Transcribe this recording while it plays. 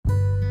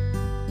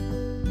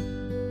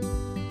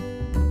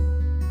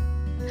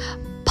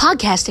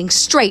Podcasting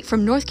straight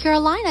from North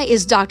Carolina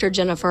is Dr.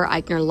 Jennifer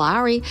Eichner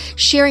Lowry,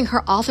 sharing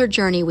her author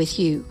journey with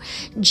you.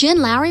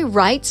 Jen Lowry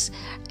Writes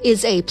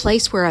is a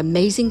place where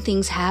amazing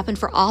things happen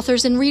for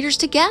authors and readers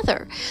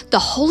together. The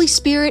Holy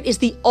Spirit is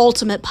the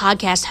ultimate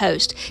podcast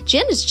host.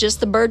 Jen is just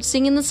the bird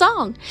singing the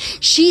song.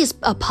 She is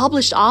a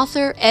published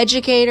author,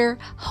 educator,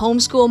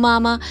 homeschool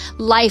mama,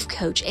 life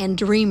coach, and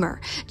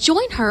dreamer.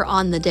 Join her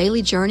on the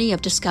daily journey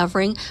of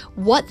discovering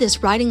what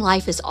this writing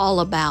life is all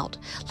about.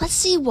 Let's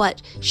see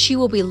what she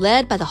will be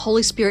led by the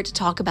Holy Spirit to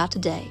talk about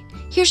today.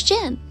 Here's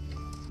Jen.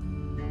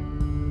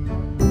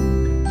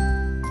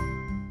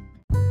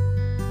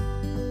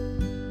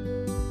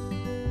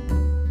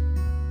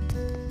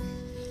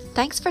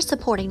 Thanks for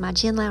supporting my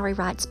Jen Lowry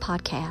Writes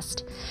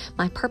podcast.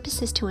 My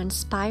purpose is to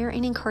inspire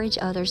and encourage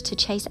others to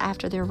chase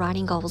after their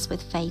writing goals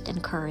with faith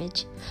and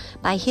courage.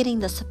 By hitting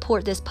the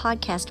support this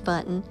podcast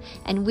button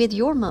and with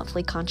your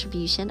monthly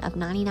contribution of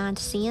 99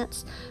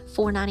 cents,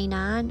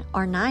 $4.99,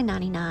 or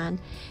 $9.99,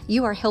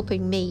 you are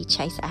helping me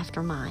chase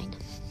after mine.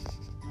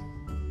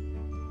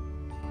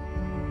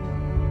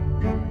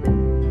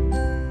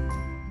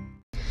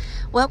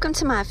 Welcome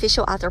to my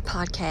official author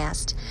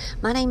podcast.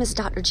 My name is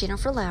Dr.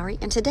 Jennifer Lowry,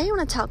 and today I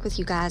want to talk with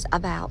you guys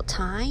about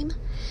time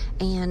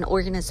and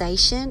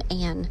organization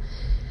and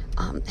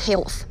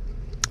health.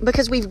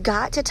 Because we've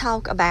got to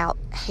talk about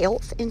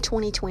health in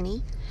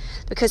 2020.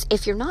 Because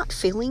if you're not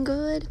feeling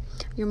good,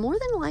 you're more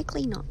than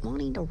likely not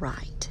wanting to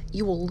write.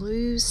 You will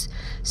lose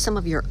some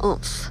of your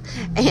oomph,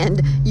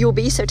 and you'll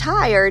be so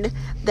tired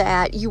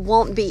that you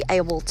won't be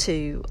able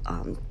to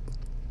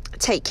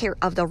take care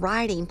of the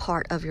writing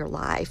part of your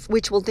life,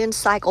 which will then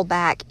cycle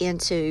back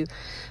into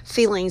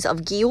feelings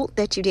of guilt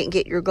that you didn't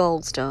get your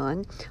goals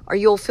done, or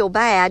you'll feel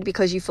bad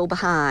because you feel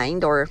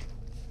behind, or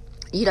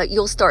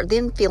you'll start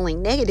then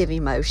feeling negative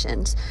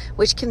emotions,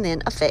 which can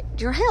then affect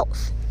your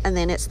health, and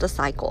then it's the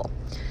cycle.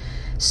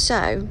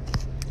 So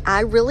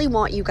I really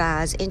want you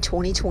guys in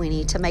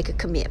 2020 to make a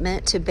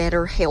commitment to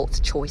better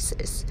health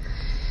choices.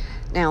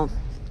 Now,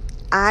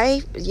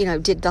 I,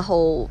 did the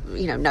whole,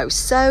 no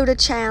soda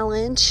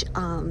challenge.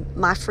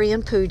 My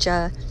friend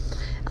Pooja,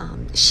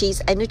 she's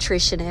a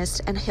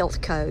nutritionist and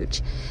health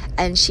coach,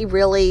 and she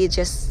really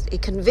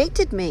it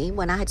convicted me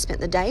when I had spent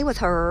the day with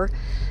her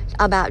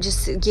about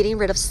just getting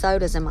rid of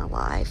sodas in my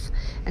life.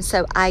 And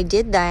so I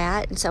did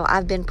that, and so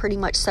I've been pretty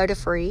much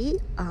soda-free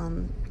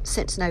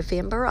since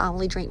November. I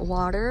only drink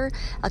water.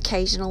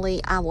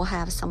 Occasionally, I will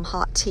have some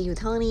hot tea with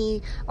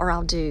honey, or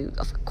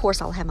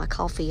I'll have my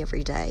coffee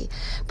every day.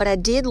 But I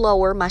did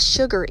lower my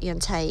sugar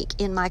intake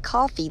in my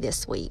coffee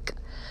this week.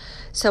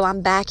 So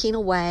I'm backing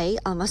away.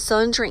 My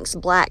son drinks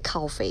black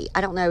coffee.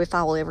 I don't know if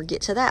I will ever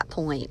get to that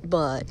point,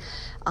 but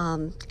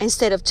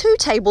instead of 2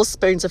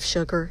 tablespoons of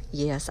sugar,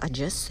 yes, I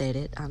just said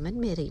it, I'm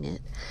admitting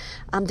it,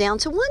 I'm down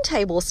to 1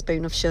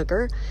 tablespoon of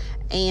sugar,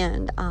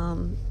 and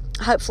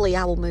hopefully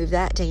I will move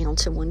that down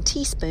to 1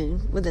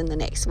 teaspoon within the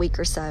next week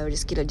or so,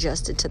 just get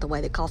adjusted to the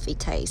way the coffee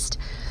tastes.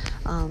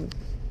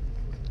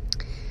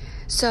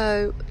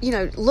 So,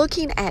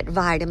 looking at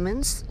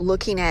vitamins,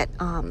 looking at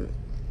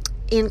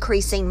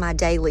increasing my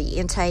daily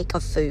intake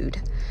of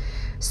food.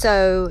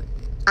 So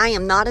I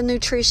am not a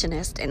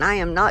nutritionist, and I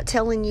am not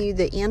telling you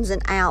the ins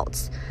and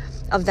outs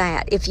of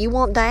that. If you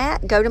want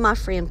that, go to my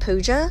friend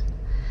Pooja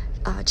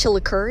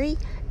Chillicurry.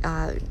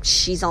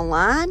 She's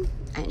online,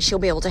 and she'll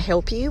be able to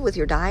help you with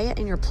your diet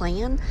and your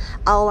plan.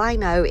 All I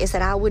know is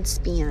that I would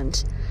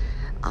spend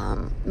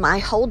my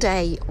whole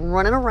day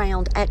running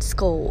around at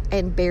school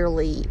and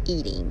barely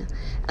eating.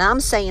 And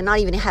I'm saying not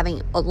even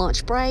having a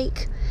lunch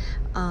break.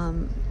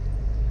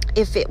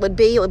 If it would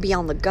be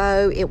on the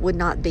go. It would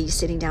not be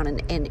sitting down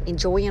and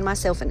enjoying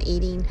myself and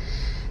eating.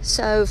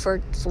 So for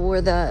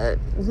the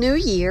new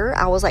year,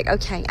 I was like,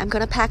 okay, I'm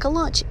going to pack a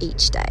lunch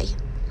each day.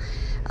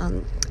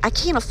 I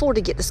can't afford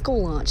to get the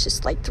school lunch.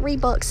 It's like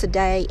 $3 a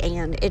day,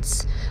 and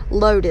it's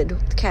loaded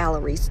with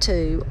calories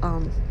too.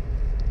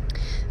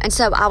 And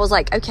so I was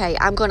like, okay,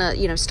 I'm going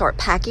to, start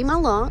packing my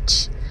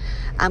lunch.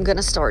 I'm going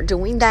to start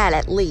doing that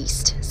at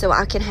least so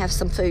I can have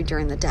some food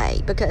during the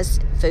day, because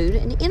food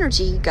and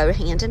energy go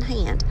hand in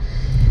hand.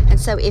 And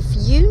so if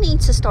you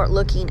need to start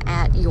looking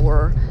at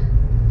your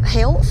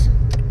health,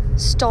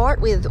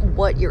 start with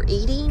what you're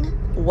eating,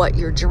 what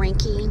you're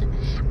drinking,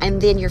 and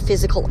then your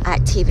physical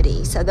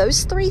activity. So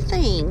those 3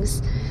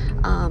 things,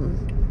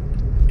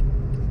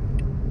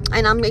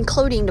 and I'm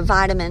including the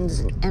vitamins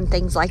and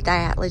things like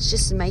that. It's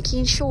just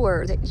making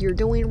sure that you're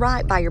doing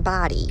right by your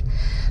body.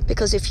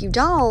 Because if you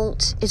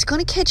don't, it's going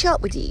to catch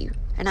up with you.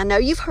 And I know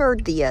you've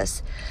heard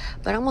this,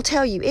 but I'm going to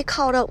tell you, it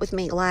caught up with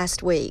me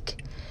last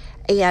week.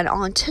 And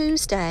on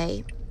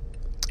Tuesday,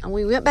 and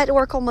we went back to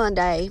work on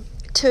Monday.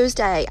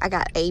 Tuesday, I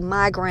got a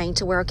migraine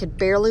to where I could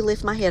barely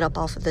lift my head up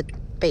off of the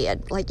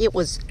bed. Like, it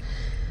was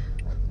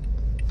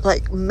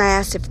like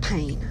massive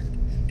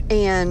pain.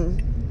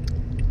 And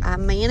I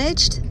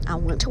managed. I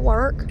went to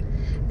work.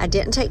 I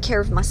didn't take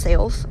care of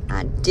myself.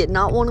 I did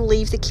not want to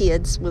leave the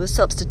kids with a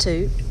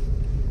substitute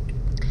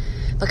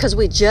because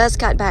we just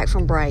got back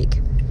from break.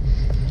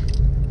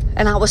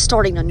 And I was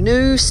starting a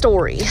new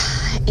story,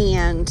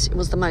 and it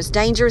was the most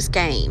dangerous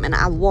game, and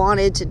I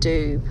wanted to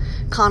do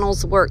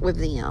Connell's work with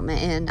them,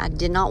 and I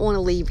did not want to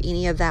leave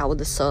any of that with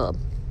the sub.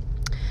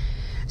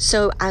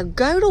 So I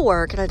go to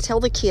work, and I tell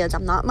the kids,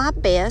 I'm not my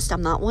best,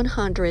 I'm not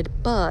 100,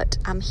 but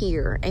I'm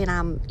here,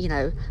 and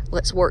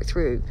let's work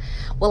through.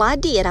 Well, I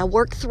did. I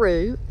worked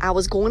through. I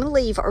was going to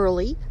leave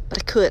early, but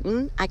I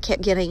couldn't. I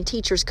kept getting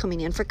teachers coming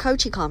in for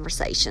coaching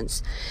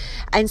conversations,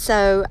 and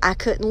so I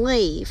couldn't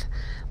leave.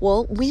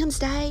 Well,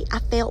 Wednesday, I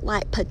felt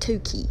like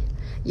Patuki.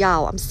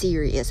 Y'all, I'm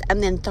serious.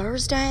 And then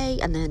Thursday,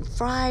 and then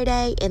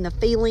Friday, and the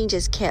feeling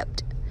just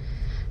kept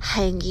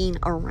hanging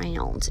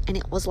around, and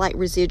it was like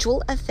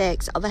residual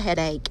effects of a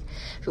headache.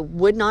 It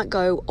would not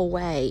go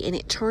away, and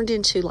it turned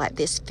into like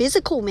this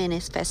physical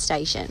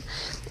manifestation.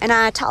 And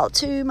I talked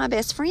to my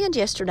best friend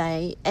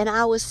yesterday, and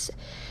I was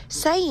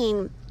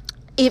saying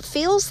it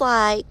feels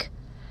like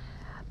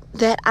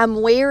that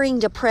I'm wearing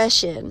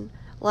depression.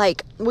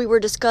 Like, we were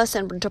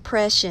discussing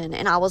depression,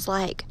 and I was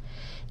like,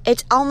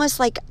 it's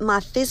almost like my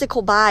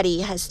physical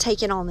body has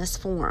taken on this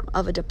form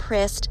of a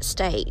depressed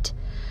state.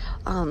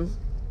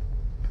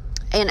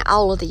 And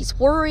all of these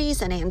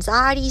worries and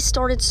anxieties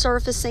started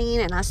surfacing,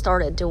 and I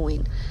started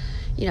doing,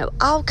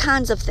 all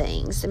kinds of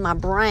things in my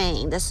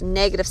brain, this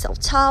negative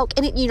self-talk.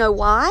 And you know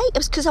why? It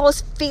was because I was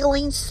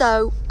feeling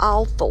so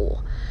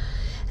awful.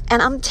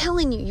 And I'm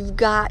telling you, you've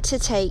got to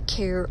take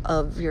care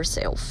of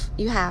yourself.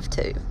 You have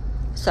to.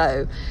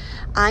 So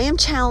I am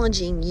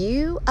challenging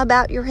you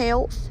about your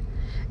health,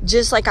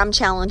 just like I'm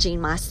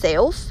challenging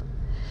myself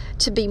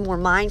to be more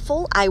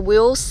mindful. I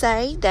will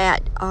say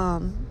that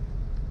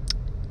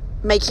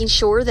making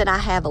sure that I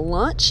have a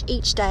lunch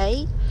each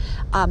day,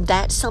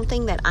 that's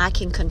something that I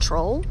can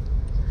control.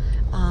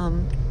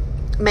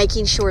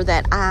 Making sure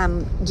that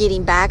I'm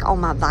getting back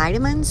on my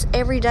vitamins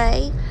every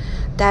day,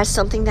 that's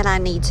something that I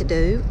need to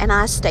do. And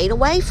I stayed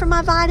away from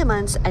my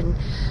vitamins, and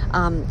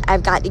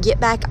I've got to get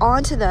back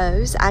onto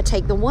those. I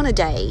take the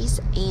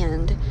one-a-days,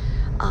 and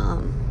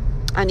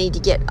I need to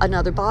get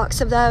another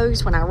box of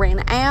those. When I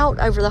ran out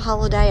over the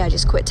holiday, I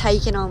just quit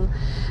taking them.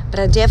 But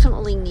I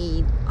definitely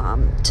need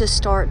to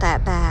start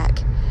that back.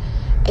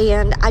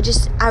 And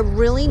I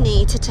really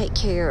need to take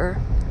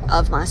care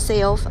of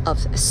myself,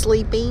 of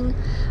sleeping,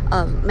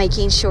 of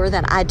making sure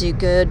that I do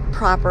good,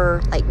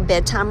 proper,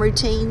 bedtime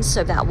routines,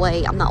 so that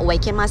way I'm not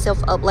waking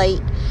myself up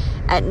late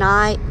at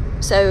night.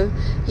 So,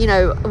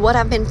 what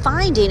I've been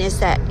finding is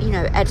that,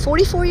 at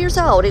 44 years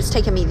old, it's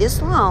taken me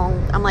this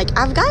long. I'm like,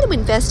 I've got to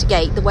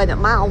investigate the way that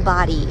my own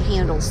body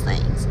handles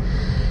things.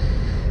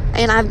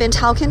 And I've been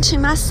talking to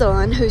my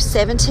son, who's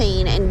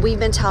 17, and we've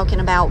been talking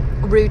about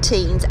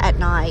routines at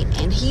night,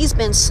 and he's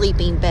been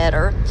sleeping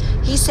better.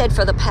 He said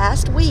for the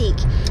past week,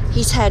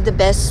 he's had the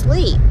best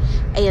sleep,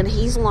 and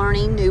he's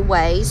learning new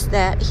ways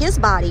that his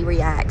body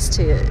reacts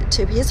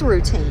to his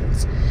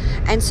routines.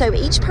 And so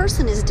each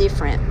person is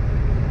different.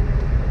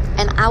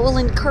 And I will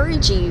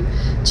encourage you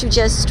to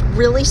just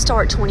really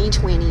start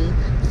 2020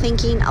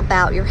 thinking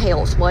about your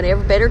health.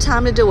 Whatever better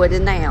time to do it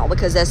than now,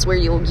 because that's where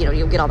you'll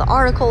get all the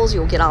articles,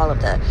 you'll get all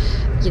of the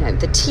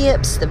the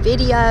tips, the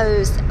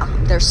videos.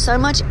 There's so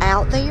much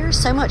out there,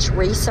 so much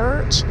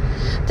research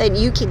that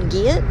you can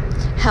get.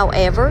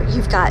 However,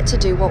 you've got to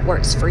do what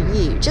works for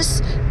you.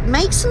 Just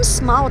make some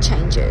small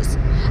changes.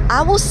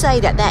 I will say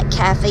that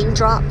caffeine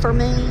drop for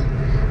me,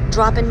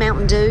 dropping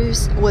Mountain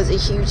Dews, was a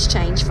huge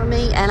change for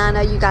me. And I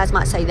know you guys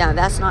might say, no,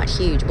 that's not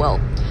huge.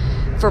 Well,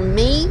 for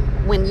me,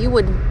 when you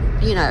would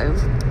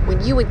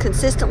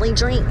consistently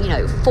drink,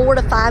 4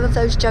 to 5 of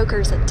those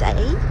jokers a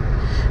day,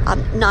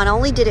 not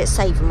only did it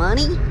save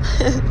money,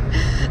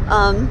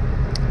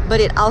 but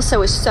it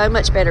also is so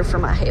much better for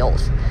my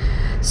health.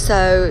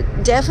 So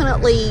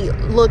definitely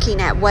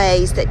looking at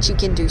ways that you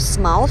can do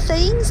small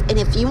things. And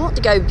if you want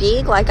to go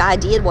big, like I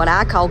did, what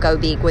I call go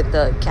big with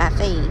the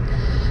caffeine,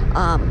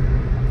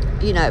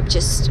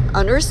 just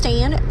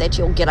understand that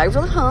you'll get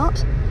over the hump,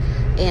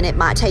 and it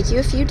might take you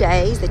a few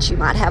days, that you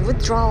might have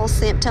withdrawal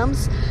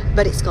symptoms,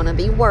 but it's going to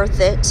be worth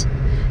it,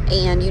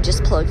 and you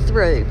just plug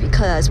through,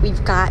 because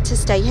we've got to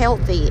stay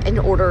healthy in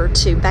order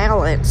to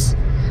balance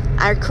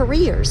our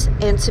careers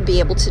and to be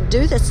able to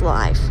do this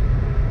life.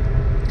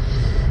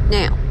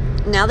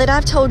 Now that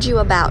I've told you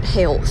about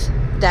health,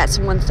 that's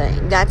one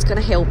thing that's going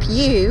to help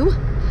you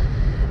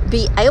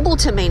be able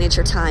to manage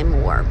your time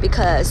more,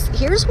 because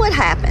here's what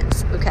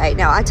happens. Okay,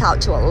 now I talk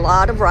to a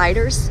lot of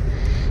writers,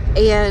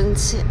 and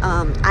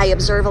I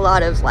observe a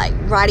lot of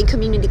writing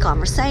community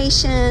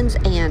conversations,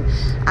 and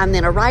I'm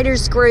in a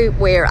writers group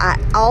where I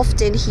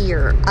often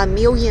hear a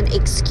million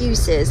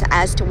excuses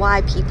as to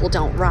why people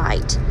don't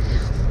write.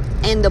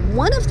 And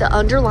one of the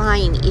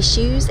underlying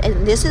issues,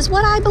 and this is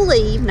what I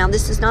believe, now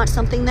this is not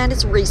something that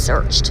is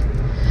researched,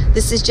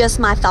 this is just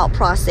my thought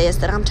process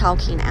that I'm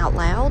talking out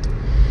loud.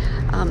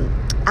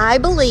 I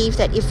believe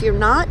that if you're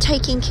not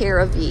taking care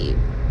of you,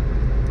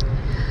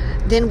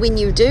 then when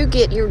you do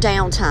get your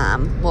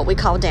downtime, what we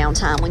call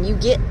downtime, when you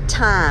get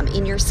time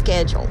in your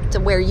schedule to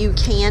where you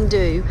can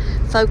do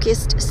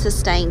focused,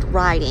 sustained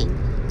writing,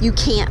 you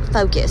can't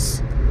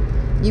focus.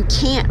 You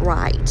can't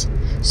write.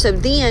 So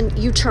then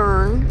you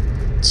turn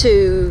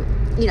to,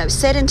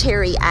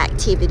 sedentary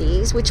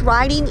activities, which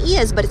writing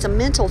is, but it's a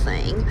mental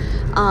thing.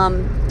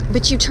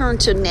 But you turn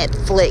to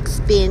Netflix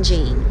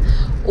binging,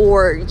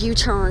 or you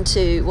turn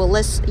to,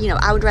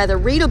 I would rather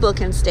read a book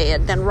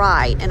instead than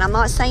write. And I'm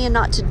not saying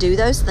not to do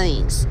those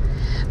things,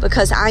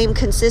 because I am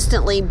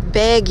consistently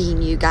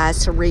begging you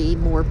guys to read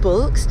more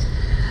books.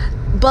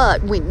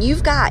 But when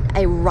you've got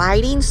a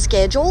writing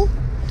schedule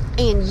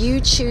and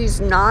you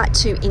choose not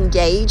to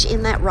engage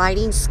in that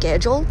writing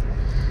schedule,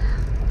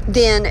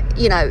 then,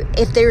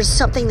 if there's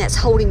something that's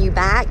holding you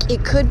back,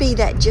 it could be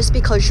that just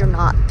because you're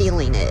not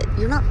feeling it,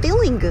 you're not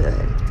feeling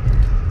good.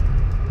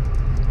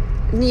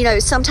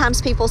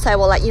 Sometimes people say,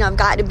 I've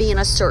got to be in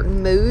a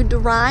certain mood to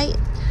write.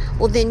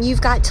 Well, then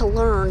you've got to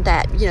learn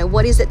that,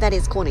 what is it that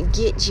is going to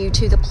get you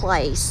to the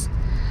place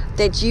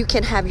that you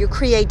can have your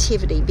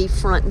creativity be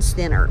front and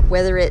center.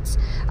 Whether it's,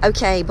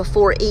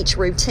 before each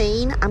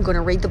routine, I'm going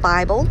to read the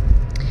Bible,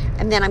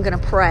 and then I'm going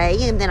to pray,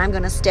 and then I'm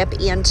going to step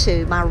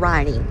into my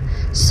writing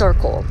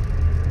circle,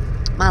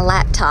 my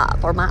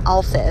laptop or my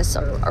office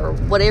or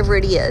whatever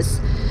it is.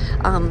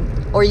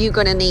 Or you're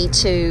going to need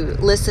to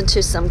listen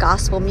to some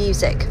gospel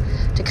music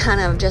to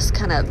kind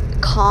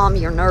of calm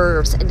your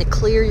nerves and to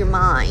clear your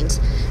mind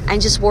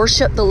and just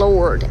worship the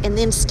Lord, and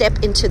then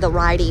step into the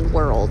writing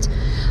world.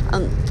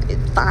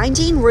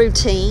 Finding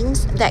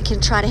routines that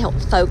can try to help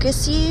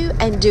focus you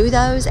and do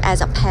those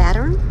as a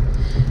pattern.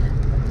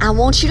 I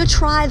want you to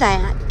try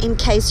that in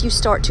case you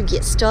start to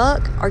get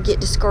stuck or get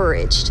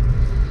discouraged.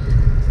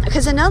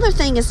 Because another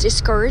thing is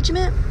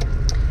discouragement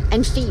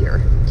and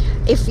fear.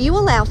 If you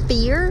allow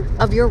fear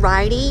of your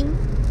writing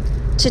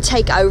to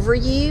take over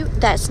you,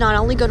 that's not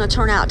only going to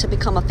turn out to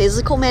become a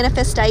physical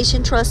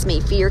manifestation. Trust me,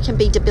 fear can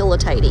be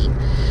debilitating,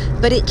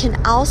 but it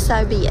can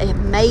also be a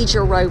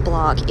major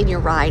roadblock in your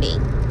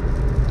writing.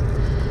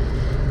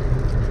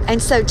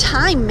 And so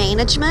time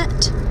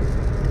management,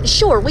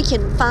 sure, we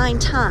can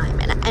find time.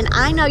 And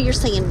I know you're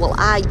saying, well,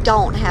 I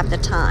don't have the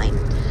time.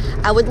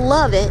 I would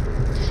love it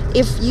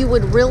if you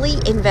would really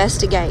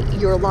investigate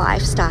your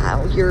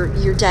lifestyle,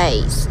 your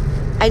days,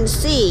 and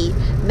see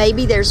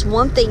maybe there's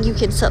one thing you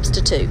can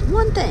substitute.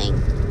 One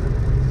thing.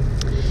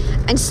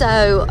 And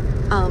so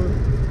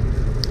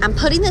I'm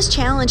putting this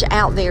challenge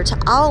out there to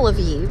all of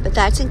you, but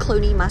that's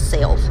including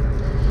myself.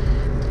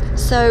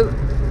 So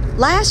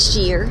last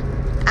year,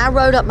 I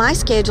wrote up my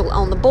schedule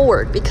on the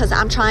board because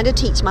I'm trying to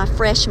teach my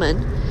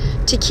freshmen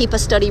to keep a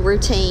study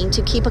routine,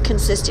 to keep a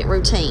consistent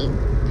routine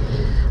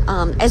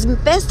as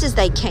best as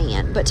they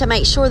can, but to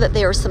make sure that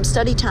there is some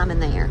study time in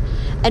there.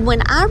 And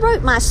when I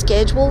wrote my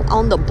schedule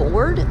on the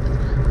board,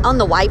 on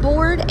the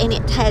whiteboard, and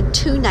it had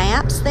 2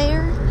 naps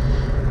there,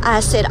 I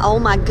said, oh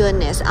my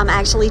goodness, I'm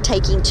actually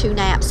taking 2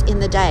 naps in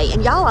the day.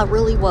 And y'all, I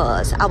really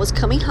was. I was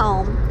coming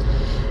home.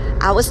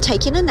 I was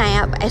taking a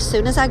nap as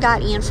soon as I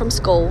got in from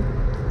school.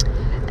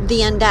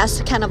 Then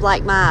that's kind of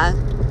like my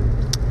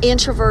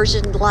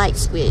introversion light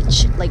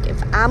switch. Like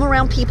if I'm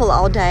around people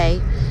all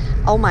day,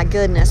 oh my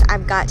goodness,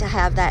 I've got to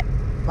have that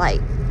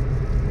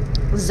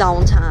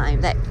zone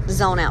time, that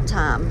zone out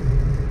time.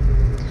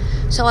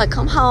 So I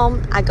come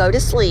home, I go to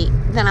sleep,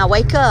 then I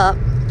wake up,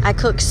 I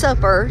cook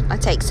supper, I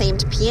take Sam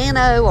to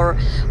piano or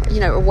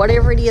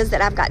whatever it is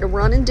that I've got to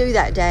run and do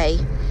that day.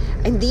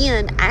 And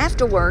then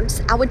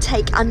afterwards, I would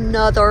take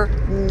another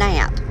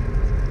nap.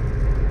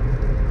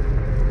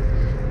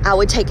 I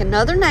would take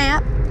another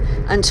nap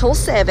until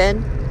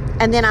 7,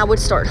 and then I would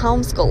start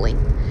homeschooling.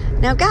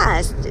 Now,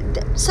 guys,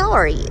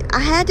 sorry, I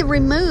had to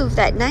remove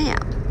that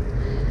nap.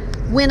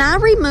 When I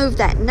removed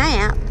that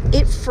nap,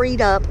 it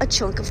freed up a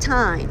chunk of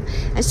time.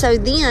 And so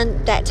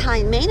then that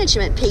time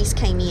management piece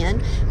came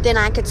in. Then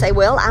I could say,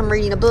 well, I'm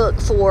reading a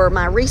book for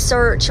my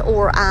research,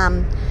 or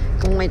I'm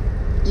going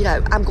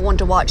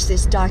to watch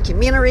this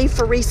documentary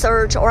for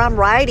research, or I'm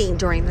writing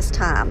during this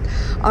time,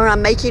 or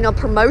I'm making a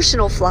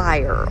promotional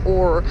flyer,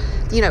 or,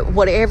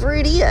 whatever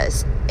it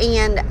is.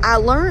 And I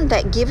learned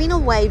that giving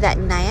away that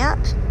nap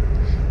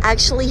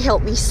actually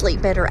helped me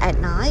sleep better at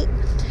night.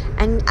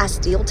 And I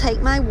still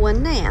take my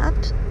 1 nap.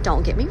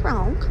 Don't get me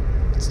wrong.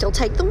 Still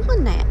take the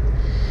 1 nap.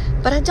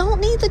 But I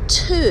don't need the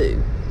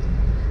 2.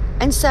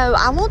 And so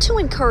I want to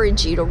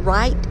encourage you to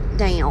write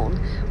down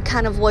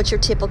kind of what your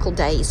typical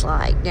day's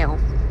like. Now,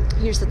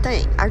 here's the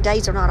thing. Our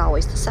days are not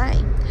always the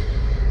same.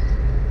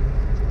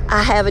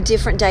 I have a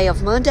different day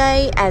of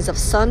Monday, as of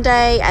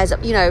Sunday,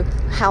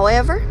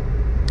 however,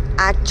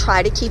 I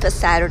try to keep a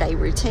Saturday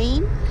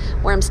routine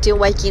where I'm still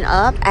waking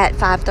up at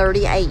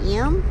 5:30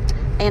 a.m.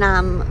 and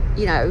I'm,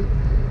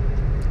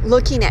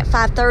 looking at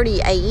 5:30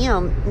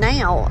 a.m.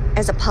 now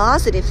as a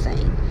positive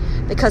thing,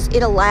 because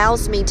it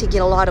allows me to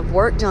get a lot of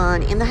work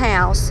done in the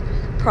house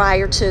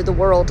prior to the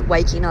world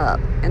waking up.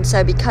 And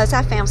so because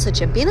I found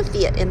such a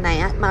benefit in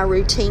that, my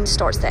routine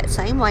starts that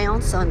same way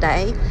on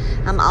Sunday.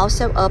 I'm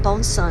also up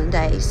on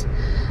Sundays.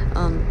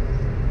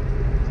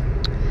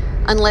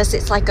 Unless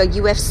it's like a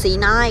UFC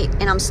night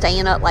and I'm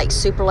staying up like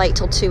super late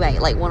till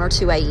 1 or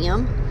 2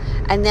 a.m.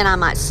 And then I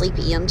might sleep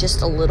in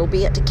just a little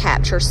bit to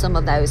capture some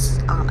of those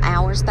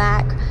hours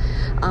back.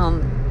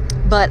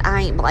 But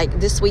I ain't, like,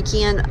 this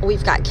weekend,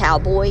 we've got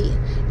Cowboy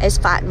as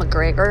fighting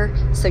McGregor.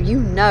 So you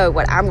know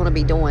what I'm going to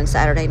be doing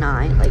Saturday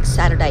night. Like,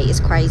 Saturday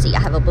is crazy. I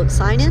have a book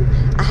signing.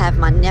 I have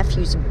my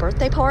nephew's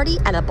birthday party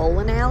at a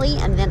bowling alley.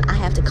 And then I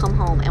have to come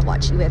home and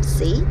watch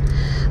UFC.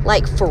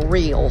 Like, for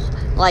real.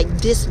 Like,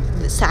 this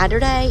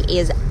Saturday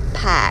is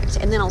packed.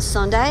 And then on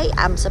Sunday,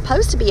 I'm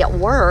supposed to be at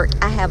work.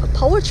 I have a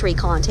poetry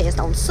contest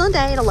on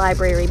Sunday at a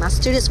library. My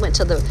students went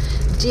to the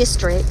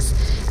districts.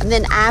 And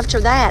then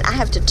after that, I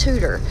have to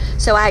tutor.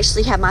 So I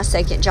actually have my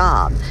second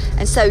job.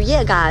 And so,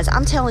 yeah, guys,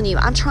 I'm telling you,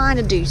 I'm trying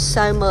to do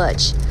so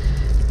much.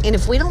 And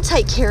if we don't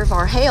take care of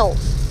our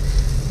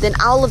health, then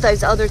all of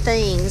those other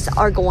things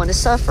are going to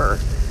suffer.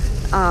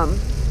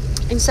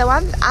 And so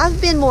I've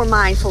been more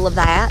mindful of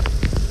that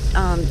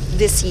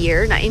this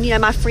year. And, you know,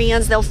 my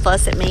friends, they'll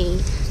fuss at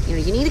me. You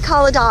know, you need to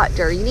call a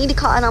doctor. You need to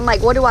call. And I'm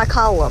like, what do I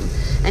call them?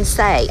 And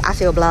say, I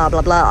feel blah,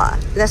 blah, blah.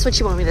 That's what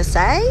you want me to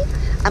say?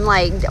 I'm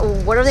like,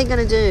 what are they going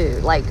to do?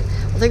 Like,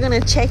 they're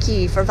going to check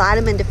you for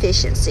vitamin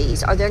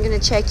deficiencies, or they're going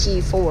to check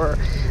you for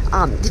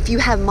if you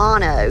have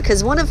mono.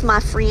 Because one of my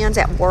friends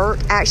at work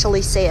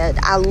actually said,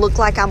 I look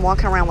like I'm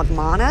walking around with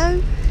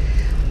mono.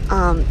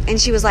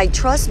 And she was like,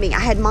 trust me, I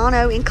had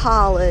mono in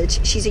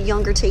college. She's a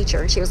younger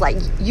teacher. And she was like,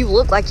 you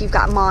look like you've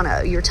got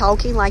mono. You're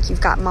talking like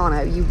you've got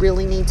mono. You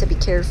really need to be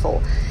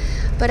careful.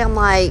 But I'm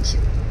like,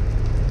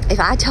 if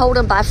I told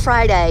them by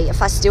Friday,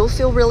 if I still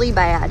feel really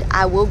bad,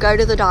 I will go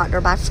to the doctor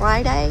by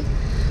Friday.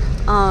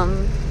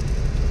 But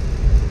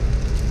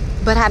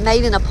I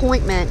made an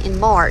appointment in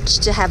March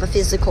to have a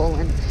physical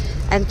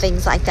and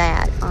things like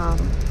that.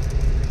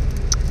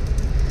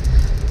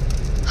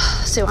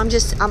 So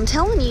I'm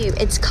telling you,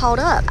 it's caught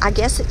up. I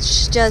guess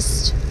it's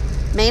just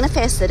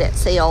manifested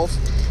itself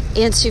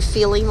into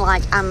feeling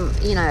like I'm,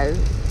 you know,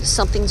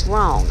 something's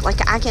wrong.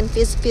 Like, I can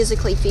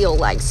physically feel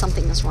like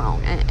something is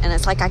wrong, and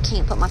it's like I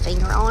can't put my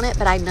finger on it,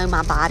 but I know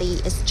my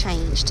body is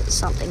changed.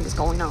 Something's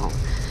going on.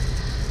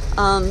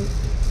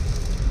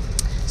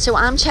 So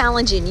I'm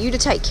challenging you to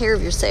take care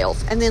of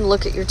yourself and then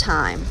look at your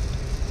time.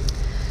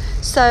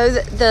 So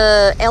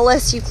the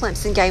LSU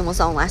Clemson game was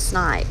on last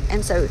night,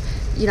 and so,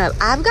 you know,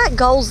 I've got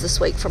goals this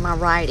week for my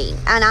writing,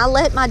 and I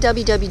let my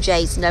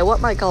WWJs know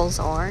what my goals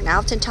are, and I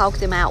often talk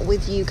them out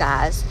with you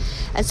guys.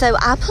 And so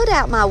I put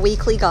out my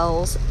weekly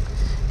goals,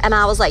 and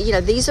I was like, you know,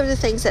 these are the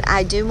things that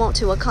I do want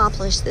to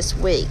accomplish this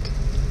week.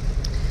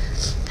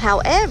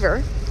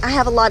 However, I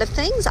have a lot of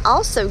things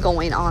also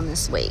going on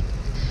this week.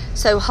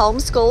 So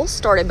homeschool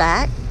started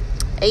back,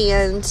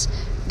 and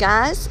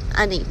guys,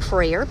 I need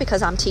prayer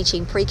because I'm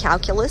teaching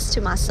pre-calculus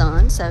to my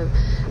son. So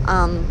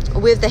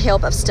with the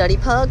help of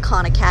StudyPug,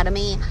 Khan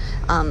Academy,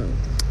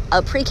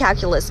 a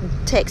pre-calculus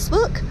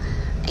textbook,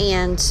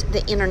 and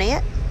the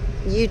internet,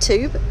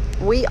 YouTube,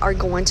 we are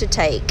going to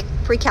take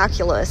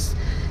pre-calculus.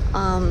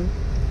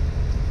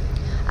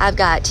 I've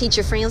got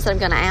teacher friends that I'm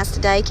going to ask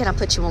today, can I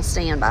put you on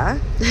standby?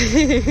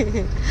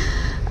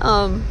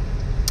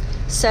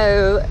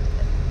 So,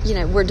 you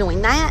know, we're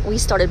doing that. We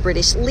started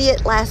British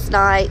Lit last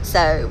night,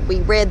 so we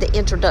read the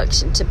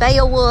introduction to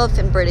Beowulf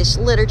and British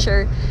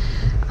literature.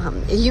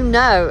 You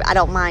know, I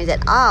don't mind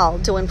at all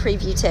doing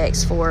preview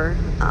text for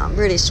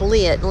British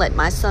Lit and let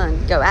my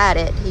son go at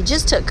it. He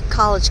just took a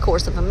college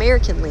course of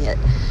American Lit.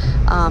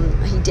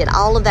 He did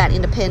all of that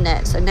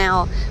independent, so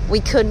now we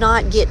could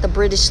not get the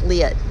British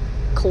Lit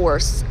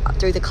course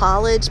through the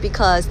college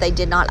because they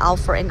did not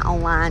offer an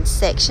online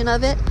section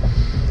of it.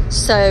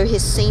 So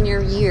his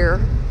senior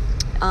year,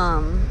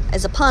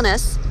 as a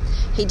punus,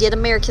 he did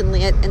American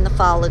Lit in the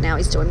fall, and now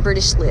he's doing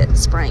British Lit in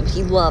spring.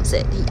 He loves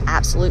it. He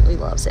absolutely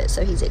loves it.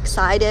 So he's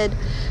excited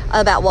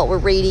about what we're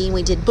reading.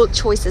 We did book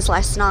choices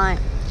last night.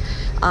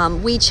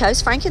 We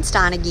chose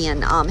Frankenstein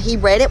again. He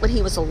read it when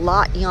he was a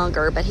lot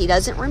younger, but he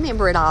doesn't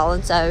remember it all.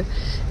 And so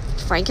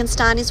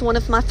Frankenstein is one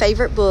of my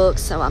favorite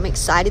books, so I'm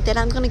excited that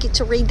I'm going to get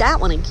to read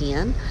that one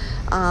again.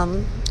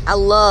 I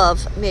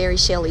love Mary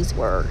Shelley's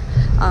work.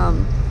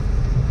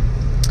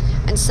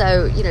 And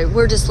so, you know,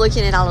 we're just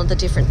looking at all of the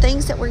different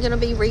things that we're going to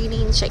be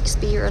reading,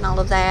 Shakespeare and all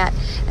of that.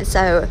 And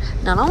so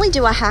not only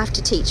do I have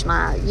to teach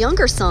my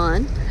younger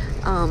son,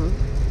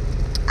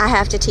 I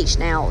have to teach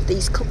now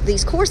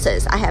these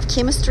courses. I have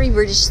chemistry,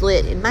 British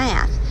Lit, and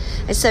math.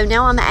 And so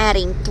now I'm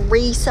adding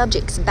 3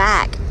 subjects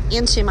back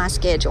into my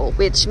schedule,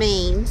 which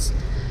means,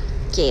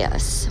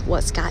 guess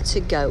what's got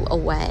to go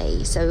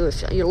away? So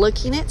if you're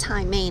looking at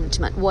time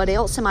management, what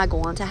else am I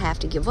going to have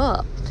to give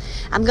up?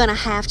 I'm going to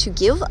have to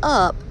give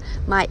up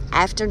my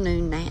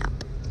afternoon nap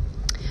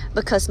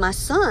because my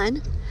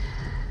son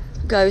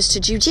goes to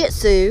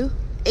jiu-jitsu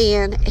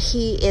and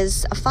he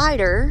is a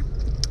fighter,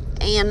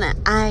 and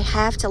I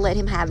have to let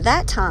him have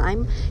that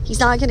time. He's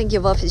not going to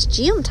give up his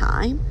gym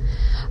time.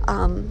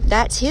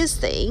 That's his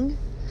thing.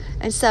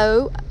 And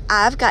so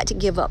I've got to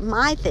give up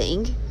my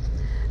thing,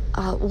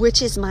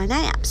 which is my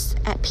naps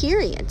at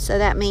periods. So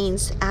that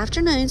means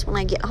afternoons when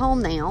I get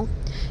home now,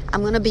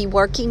 I'm going to be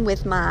working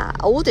with my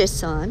oldest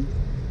son,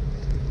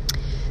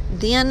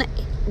 then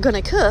going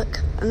to cook,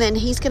 and then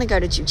he's going to go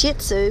to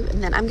jiu-jitsu,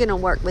 and then I'm going to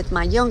work with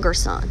my younger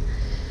son.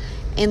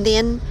 And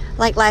then,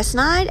 like last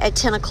night at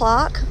 10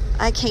 o'clock,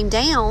 I came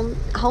down,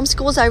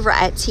 homeschool's over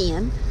at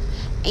 10,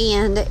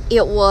 and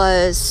it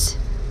was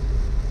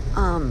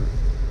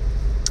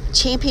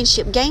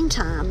championship game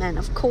time. And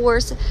of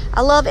course,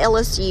 I love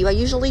LSU. I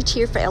usually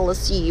cheer for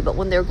LSU, but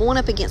when they're going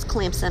up against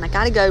Clemson, I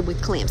got to go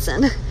with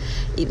Clemson.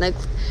 Even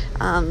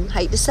though,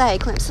 hate to say,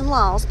 Clemson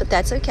lost, but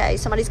that's okay.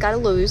 Somebody's got to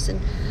lose.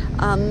 And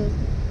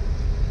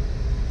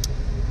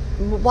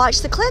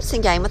watch the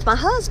Clemson game with my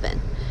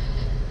husband.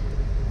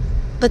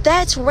 But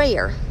that's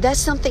rare. That's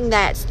something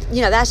that's,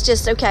 that's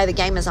just okay. The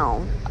game is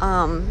on.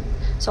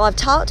 So I've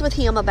talked with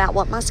him about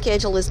what my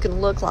schedule is going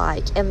to look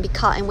like, and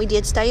we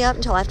did stay up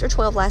until after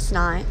 12 last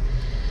night.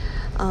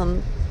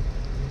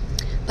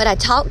 But I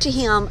talked to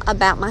him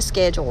about my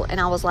schedule,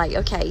 and I was like,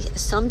 okay,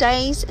 some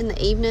days in the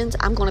evenings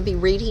I'm going to be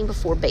reading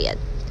before bed.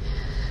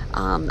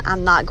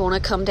 I'm not going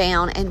to come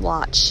down and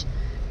watch,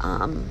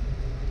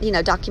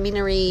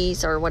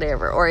 documentaries or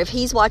whatever. Or if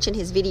he's watching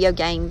his video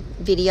game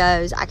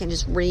videos, I can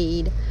just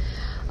read.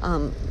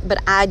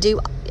 But I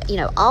do,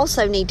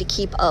 also need to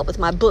keep up with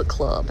my book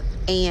club.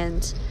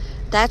 And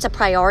that's a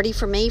priority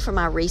for me for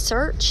my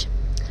research.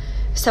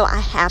 So I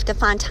have to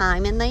find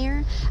time in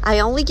there. I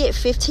only get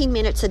 15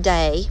 minutes a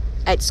day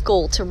at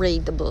school to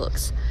read the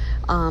books.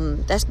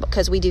 That's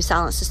because we do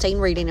silent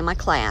sustained reading in my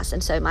class.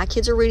 And so my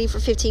kids are reading for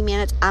 15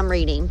 minutes. I'm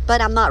reading.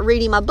 But I'm not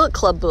reading my book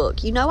club book.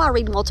 I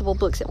read multiple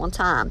books at one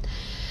time.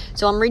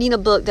 So I'm reading a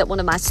book that one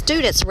of my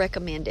students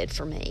recommended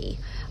for me.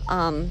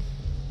 And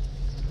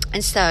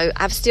so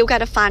I've still got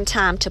to find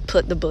time to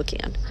put the book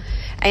in.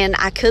 And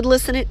I could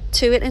listen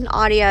to it in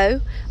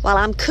audio while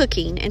I'm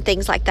cooking and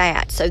things like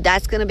that. So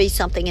that's going to be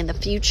something in the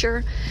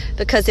future,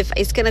 because if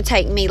it's going to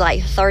take me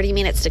like 30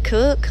 minutes to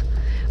cook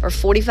or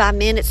 45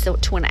 minutes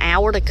to an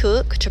hour to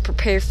cook, to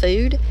prepare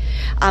food,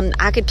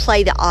 I could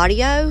play the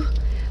audio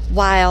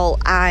while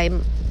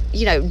I'm,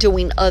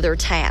 doing other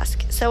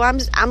tasks. So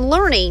I'm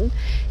learning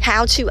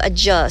how to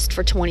adjust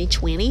for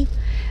 2020.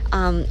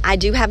 I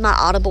do have my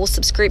Audible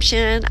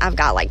subscription. I've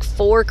got like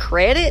 4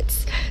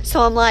 credits.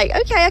 So I'm like,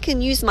 okay, I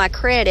can use my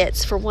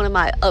credits for one of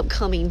my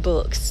upcoming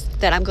books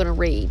that I'm going to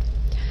read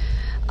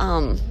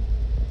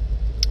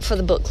for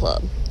the book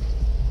club.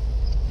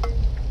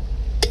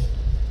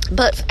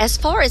 But as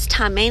far as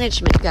time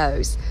management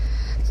goes,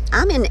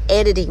 I'm in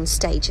editing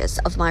stages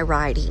of my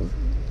writing.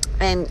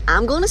 And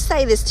I'm going to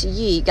say this to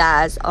you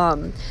guys.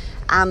 I'm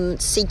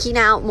seeking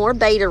out more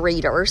beta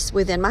readers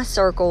within my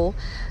circle.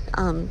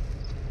 I'm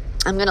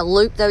going to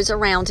loop those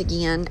around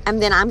again,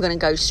 and then I'm going to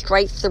go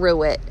straight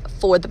through it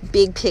for the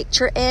big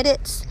picture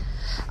edits.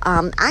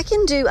 I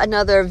can do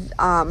another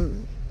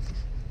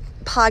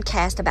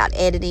podcast about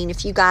editing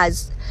if you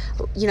guys,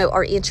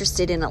 are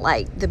interested in it,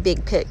 like the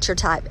big picture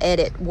type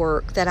edit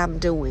work that I'm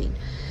doing.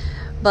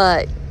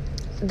 But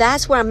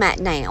that's where I'm at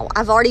now.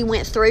 I've already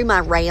went through my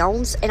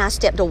rounds, and I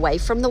stepped away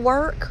from the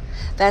work.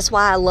 That's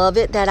why I love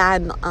it that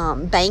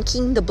I'm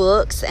banking the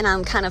books, and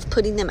I'm kind of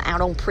putting them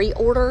out on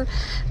pre-order.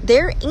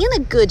 They're in a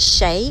good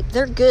shape.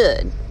 They're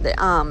good.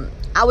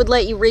 I would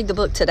let you read the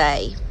book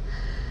today.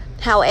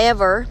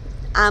 However,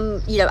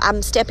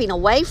 I'm stepping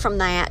away from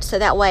that so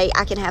that way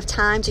I can have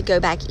time to go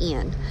back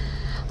in.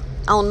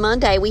 On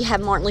Monday, we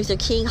have Martin Luther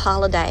King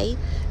holiday,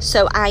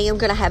 so I am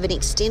going to have an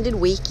extended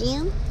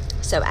weekend.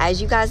 So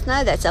as you guys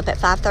know, that's up at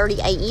 5:30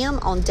 a.m.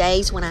 on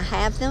days when I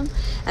have them.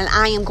 And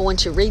I am going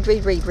to read.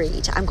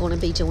 I'm going to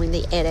be doing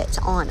the edits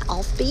on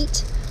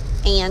Offbeat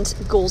and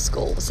Ghoul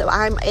School. So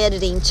I'm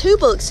editing 2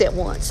 books at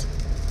once.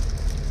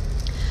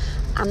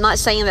 I'm not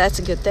saying that's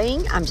a good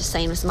thing. I'm just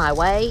saying it's my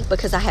way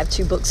because I have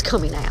 2 books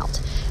coming out.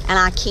 And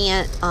I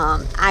can't,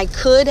 I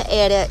could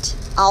edit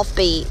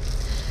Offbeat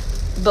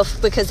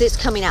because it's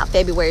coming out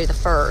February the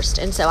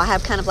 1st. And so I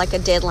have kind of like a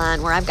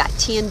deadline where I've got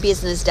 10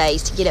 business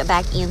days to get it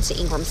back into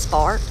Ingram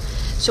Spark.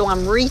 So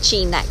I'm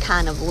reaching that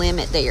kind of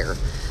limit there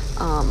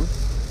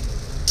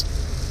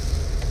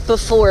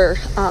before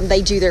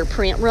they do their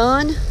print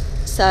run.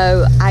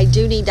 So I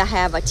do need to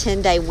have a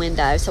 10-day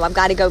window. So I've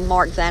got to go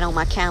mark that on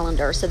my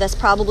calendar. So that's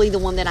probably the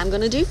one that I'm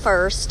going to do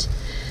first.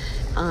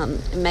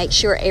 Make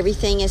sure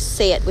everything is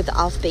set with the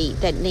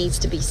Offbeat that needs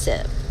to be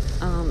set.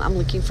 I'm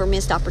looking for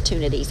missed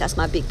opportunities. That's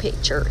my big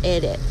picture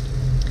edit.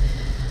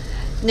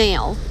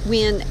 Now,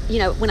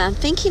 when I'm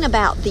thinking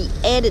about the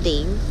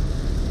editing,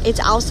 it's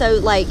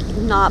also like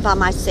not by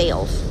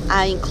myself.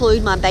 I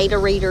include my beta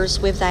readers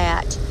with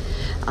that.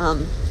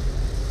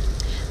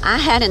 I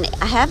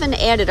have an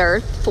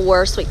editor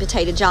for Sweet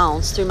Potato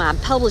Jones through my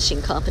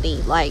publishing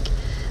company. Like,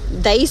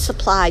 they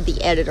supplied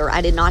the editor.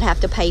 I did not have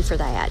to pay for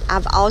that.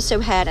 I've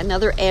also had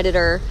another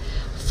editor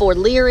for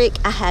Lyric.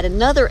 I had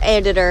another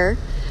editor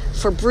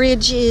for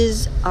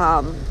Bridges.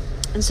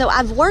 And so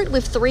I've worked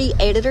with 3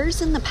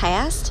 editors in the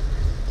past,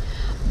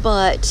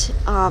 but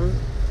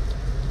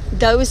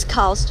those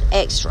cost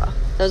extra.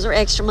 Those are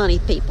extra money,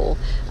 people.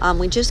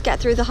 We just got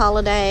through the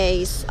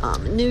holidays,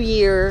 New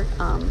Year,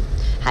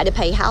 had to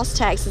pay house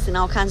taxes and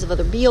all kinds of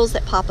other bills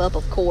that pop up,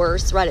 of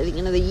course, right at the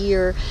end of the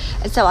year.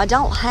 And so I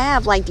don't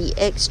have like the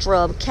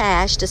extra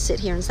cash to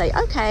sit here and say,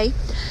 okay,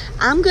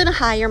 I'm going to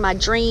hire my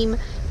dream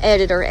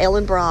editor,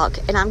 Ellen Brock,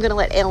 and I'm going to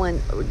let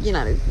Ellen,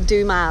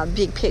 do my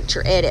big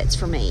picture edits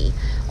for me,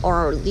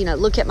 or,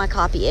 look at my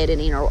copy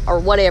editing or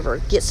whatever,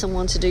 get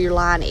someone to do your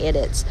line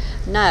edits.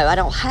 No, I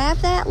don't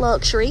have that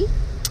luxury,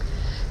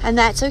 and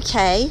that's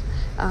okay.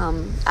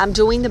 I'm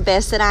doing the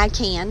best that I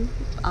can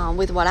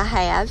with what I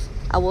have.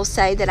 I will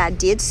say that I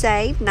did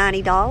save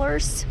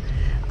 $90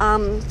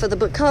 for the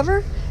book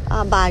cover.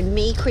 By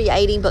me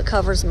creating book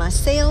covers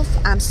myself,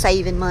 I'm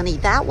saving money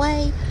that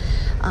way.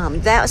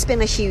 That's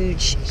been a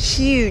huge,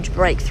 huge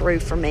breakthrough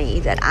for me,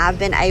 that I've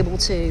been able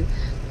to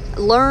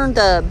learn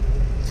the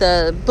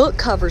book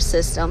cover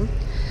system,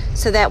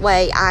 so that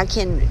way I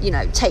can,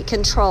 take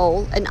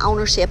control and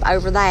ownership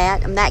over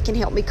that, and that can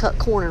help me cut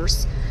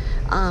corners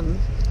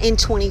in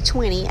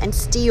 2020 and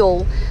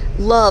still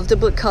love the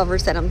book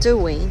covers that I'm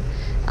doing.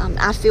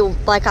 I feel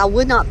like I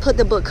would not put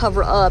the book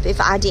cover up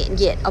if I didn't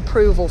get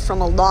approval from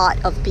a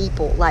lot of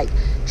people. Like,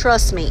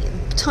 trust me,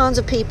 tons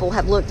of people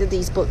have looked at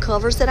these book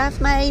covers that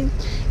I've made.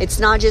 It's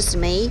not just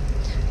me.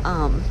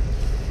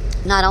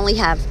 Not only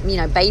have,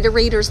 beta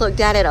readers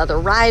looked at it, other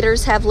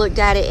writers have looked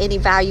at it and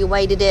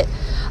evaluated it.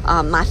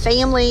 My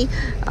family,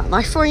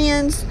 my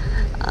friends,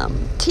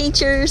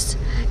 teachers.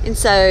 And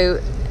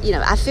so,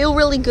 I feel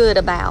really good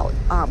about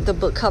the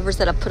book covers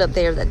that I put up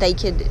there, that they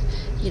could,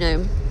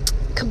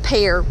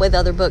 compare with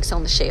other books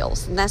on the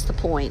shelves. And that's the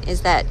point,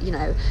 is that,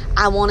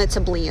 I want it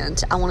to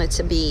blend. I want it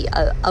to be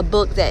a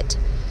book that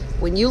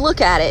when you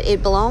look at it,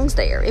 it belongs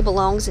there. It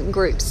belongs in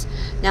groups.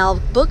 Now,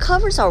 book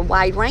covers are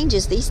wide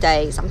ranges these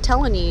days. I'm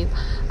telling you,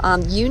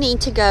 you need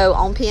to go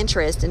on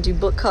Pinterest and do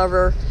book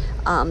covers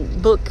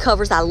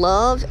I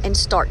love, and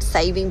start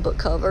saving book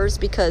covers,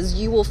 because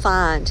you will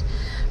find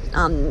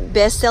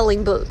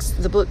best-selling books,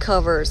 the book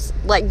covers.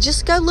 Like,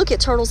 just go look at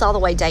Turtles All the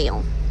Way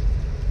Down.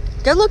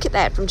 Go look at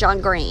that from John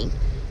Green,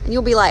 and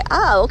you'll be like,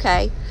 oh,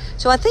 okay.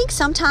 So I think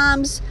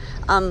sometimes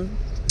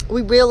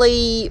we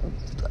really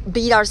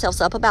beat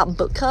ourselves up about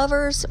book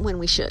covers when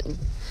we shouldn't.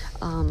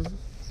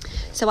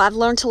 So I've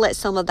learned to let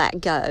some of that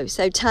go.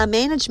 So time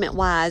management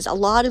wise, a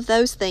lot of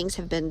those things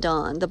have been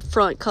done. The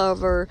front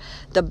cover,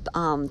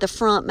 the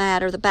front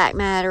matter, the back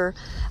matter,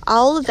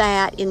 all of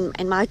that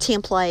in my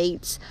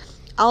templates.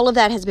 All of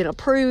that has been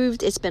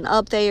approved. It's been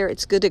up there.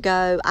 It's good to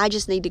go. I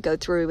just need to go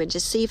through and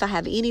just see if I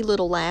have any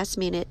little last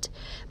minute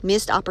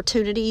missed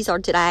opportunities, or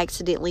did I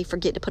accidentally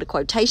forget to put a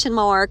quotation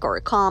mark or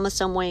a comma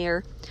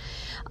somewhere.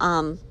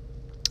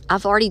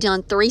 I've already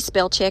done 3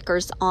 spell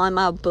checkers on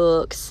my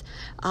books,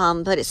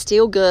 but it's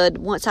still good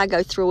once I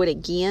go through it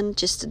again,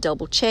 just to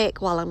double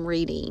check while I'm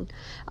reading,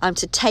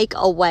 to take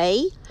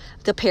away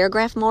the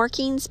paragraph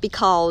markings,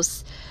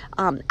 because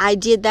I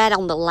did that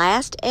on the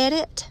last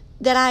edit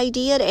that I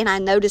did, and I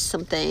noticed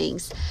some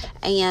things,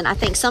 and I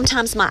think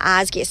sometimes my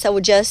eyes get so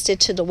adjusted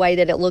to the way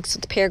that it looks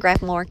with the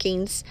paragraph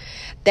markings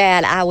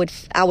that I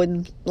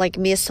would like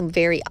miss some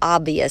very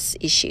obvious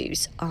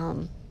issues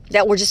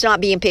that were just not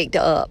being picked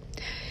up.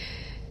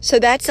 So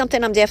that's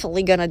something I'm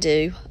definitely going to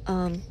do.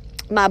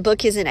 My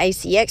book is in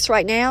ACX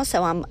right now,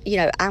 so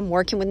I'm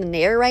working with the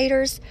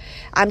narrators.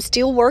 I'm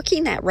still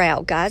working that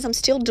route, guys. I'm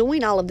still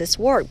doing all of this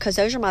work, because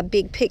those are my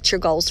big picture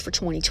goals for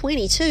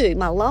 2020 too.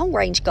 My long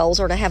range goals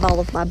are to have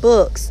all of my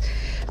books.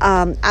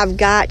 I've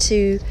got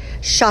to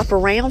shop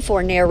around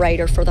for a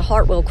narrator for the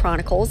Hartwell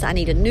Chronicles. I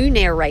need a new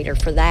narrator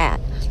for that,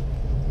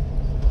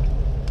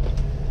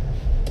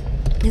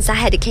 because I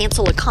had to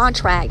cancel a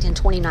contract in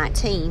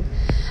 2019.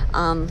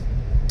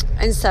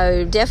 And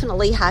so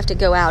definitely have to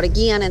go out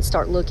again and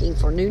start looking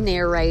for new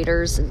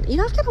narrators. And,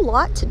 I've got a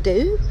lot to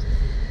do,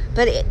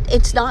 but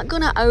it's not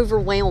going to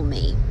overwhelm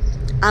me.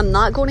 I'm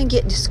not going to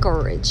get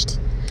discouraged.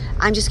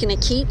 I'm just going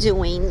to keep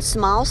doing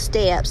small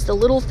steps, the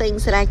little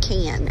things that I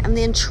can, and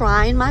then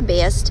trying my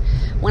best.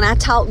 When I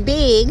talk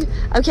big,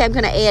 okay, I'm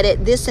going to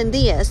edit this and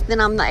this, then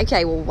I'm like,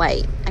 okay, well,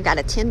 wait, I got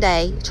a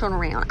 10-day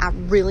turnaround. I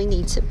really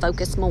need to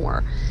focus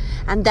more.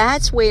 And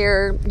that's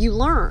where you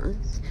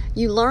learn.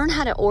 You learn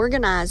how to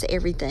organize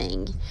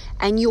everything,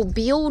 and you'll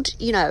build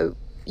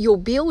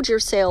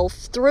yourself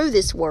through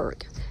this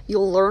work.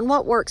 You'll learn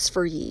what works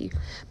for you,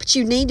 but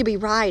you need to be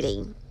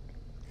writing.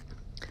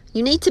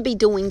 You need to be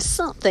doing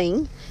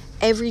something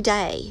every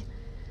day.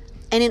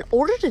 And in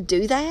order to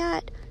do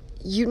that,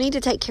 you need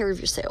to take care of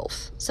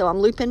yourself. So I'm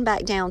looping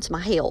back down to my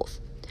health.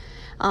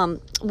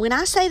 When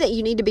I say that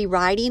you need to be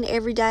writing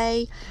every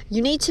day,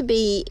 you need to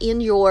be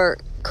in your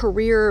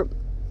career.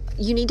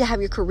 You need to have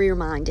your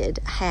career-minded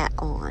hat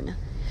on,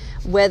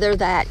 whether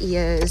that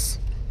is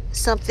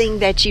something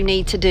that you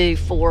need to do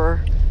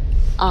for,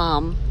 I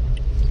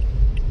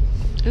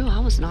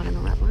was not in the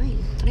right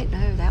lane. I didn't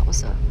know that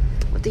was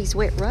with these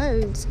wet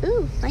roads.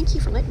 Ooh, thank you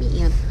for letting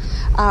me in.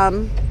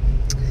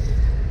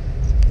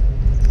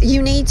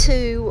 You need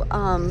to,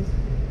 well,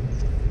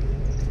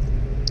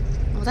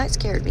 that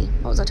scared me.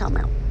 What was I talking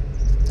about?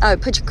 Oh,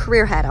 put your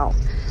career hat on.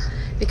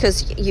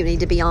 Because you need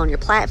to be on your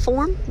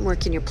platform,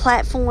 working your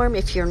platform.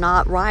 If you're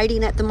not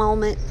writing at the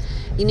moment,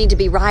 you need to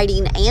be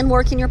writing and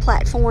working your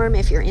platform.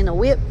 If you're in a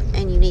WIP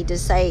and you need to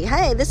say,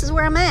 hey, this is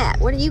where I'm at.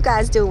 What are you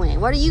guys doing?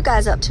 What are you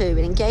guys up to? And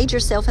engage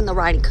yourself in the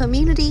writing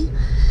community.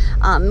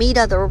 Meet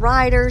other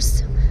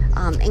writers.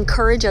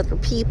 Encourage other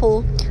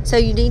people. So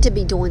you need to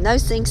be doing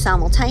those things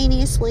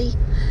simultaneously.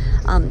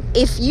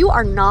 If you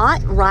are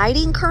not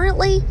writing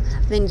currently,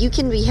 then you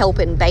can be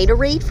helping beta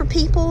read for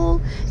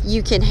people.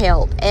 You can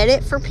help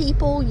edit for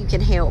people. You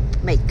can help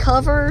make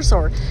covers,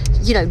 or,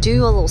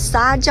 do a little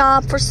side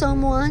job for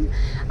someone.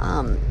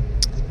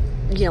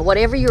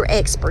 Whatever your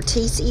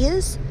expertise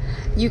is,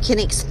 you can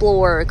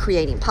explore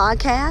creating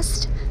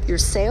podcasts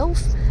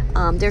yourself.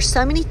 There's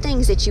so many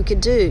things that you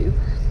could do.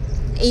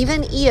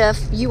 Even if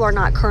you are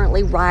not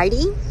currently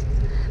writing,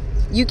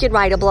 you could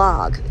write a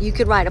blog, you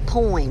could write a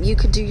poem, you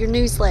could do your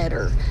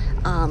newsletter.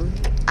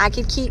 I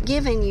could keep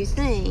giving you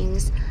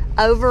things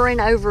over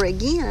and over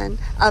again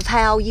of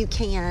how you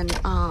can,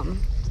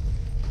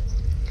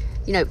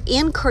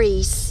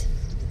 increase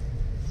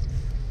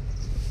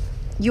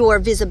your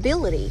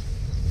visibility.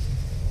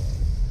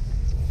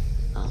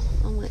 Oh,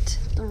 I went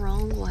the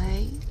wrong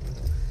way.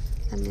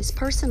 And this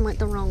person went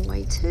the wrong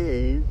way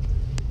too.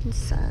 And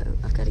so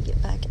I've got to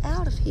get back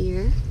out of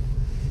here.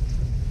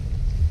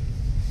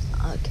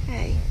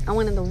 Okay, I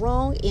went in the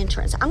wrong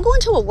entrance. I'm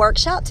going to a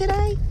workshop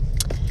today,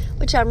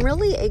 which I'm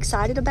really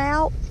excited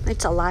about.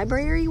 It's a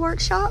library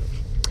workshop.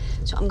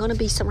 So I'm going to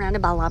be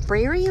surrounded by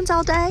librarians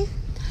all day.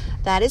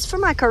 That is for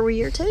my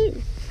career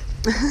too.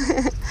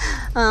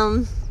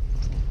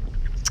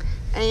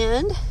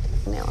 And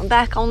now I'm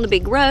back on the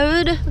big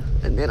road,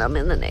 and then I'm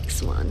in the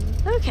next one.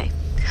 Okay,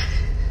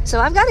 so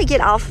I've got to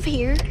get off of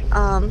here.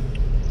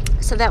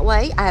 So that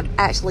way I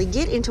actually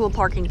get into a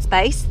parking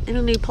space in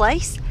a new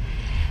place.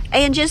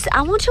 And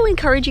I want to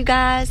encourage you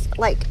guys,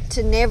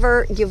 to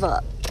never give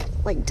up.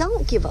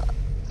 Don't give up.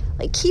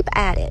 Keep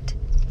at it.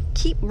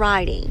 Keep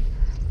writing.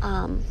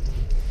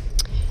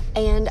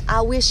 And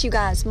I wish you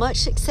guys much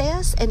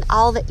success in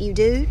all that you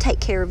do. Take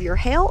care of your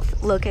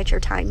health. Look at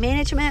your time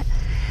management.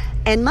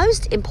 And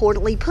most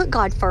importantly, put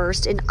God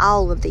first in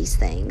all of these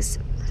things.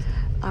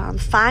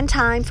 Find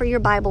time for your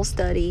Bible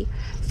study.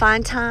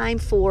 Find time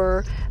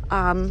for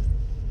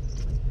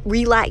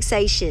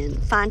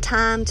relaxation. Find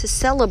time to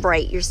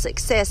celebrate your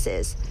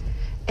successes.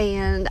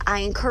 And I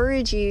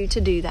encourage you to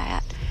do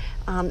that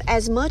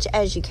as much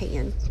as you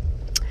can.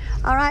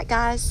 All right,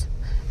 guys.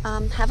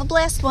 Have a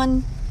blessed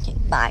one. Okay,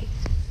 bye.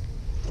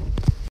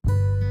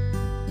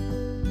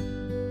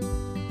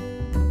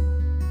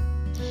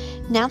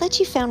 Now that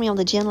you found me on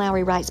the Jen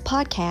Lowry Writes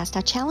podcast,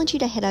 I challenge you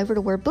to head over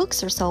to where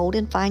books are sold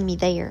and find me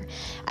there.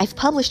 I've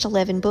published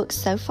 11 books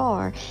so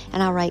far,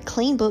 and I write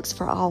clean books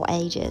for all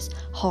ages.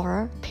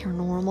 Horror,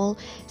 paranormal,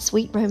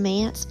 sweet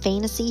romance,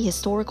 fantasy,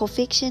 historical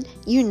fiction,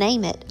 you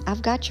name it.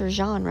 I've got your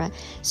genre.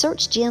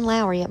 Search Jen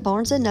Lowry at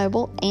Barnes &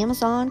 Noble,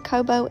 Amazon,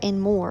 Kobo,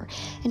 and more.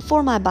 And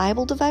for my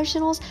Bible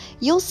devotionals,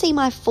 you'll see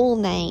my full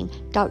name,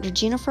 Dr.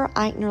 Jennifer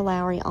Eichner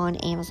Lowry, on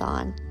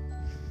Amazon.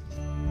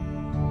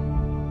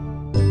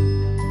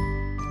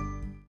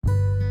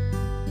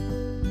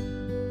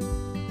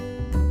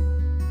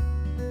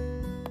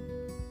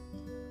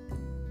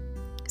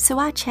 So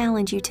I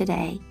challenge you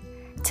today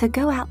to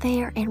go out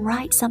there and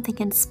write something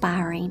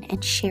inspiring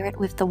and share it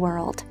with the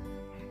world.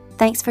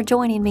 Thanks for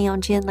joining me on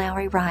Jen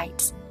Lowry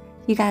Writes.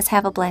 You guys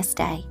have a blessed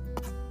day.